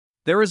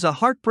There is a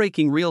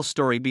heartbreaking real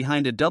story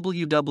behind a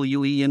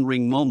WWE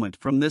in-ring moment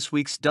from this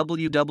week's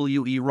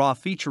WWE Raw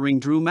featuring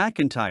Drew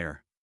McIntyre.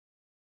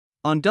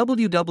 On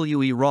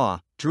WWE Raw,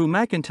 Drew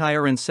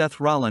McIntyre and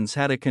Seth Rollins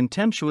had a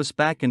contemptuous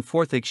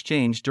back-and-forth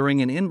exchange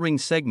during an in-ring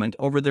segment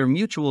over their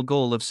mutual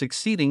goal of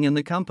succeeding in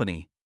the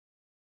company.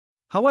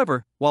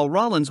 However, while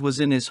Rollins was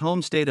in his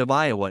home state of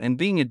Iowa and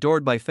being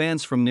adored by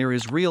fans from near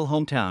his real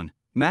hometown,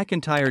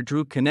 McIntyre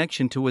drew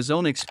connection to his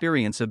own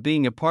experience of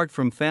being apart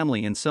from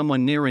family and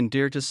someone near and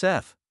dear to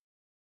Seth.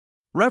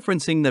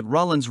 Referencing that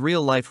Rollins'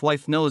 real-life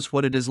wife knows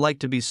what it is like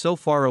to be so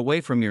far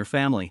away from your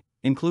family,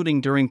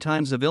 including during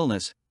times of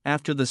illness,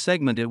 after the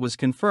segment it was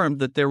confirmed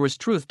that there was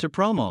truth to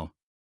promo.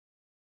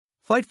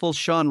 Fightful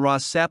Sean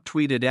Ross Sapp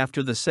tweeted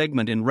after the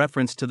segment in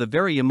reference to the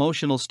very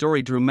emotional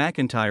story Drew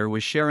McIntyre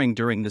was sharing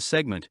during the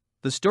segment.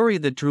 The story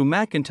that Drew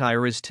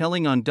McIntyre is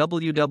telling on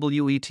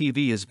WWE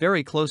TV is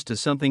very close to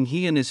something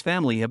he and his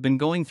family have been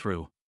going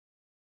through.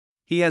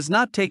 He has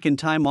not taken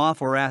time off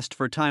or asked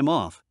for time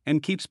off,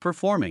 and keeps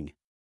performing.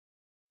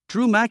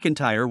 Drew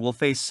McIntyre will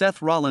face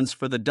Seth Rollins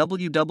for the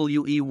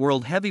WWE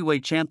World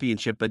Heavyweight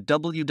Championship at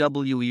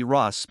WWE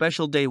Raw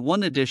Special Day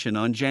 1 edition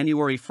on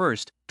January 1,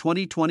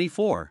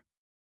 2024.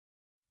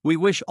 We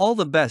wish all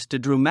the best to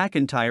Drew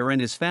McIntyre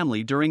and his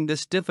family during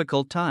this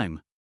difficult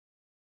time.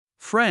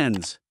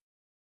 Friends,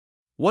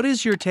 what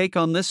is your take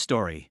on this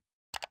story?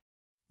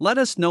 Let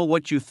us know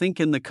what you think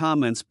in the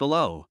comments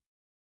below.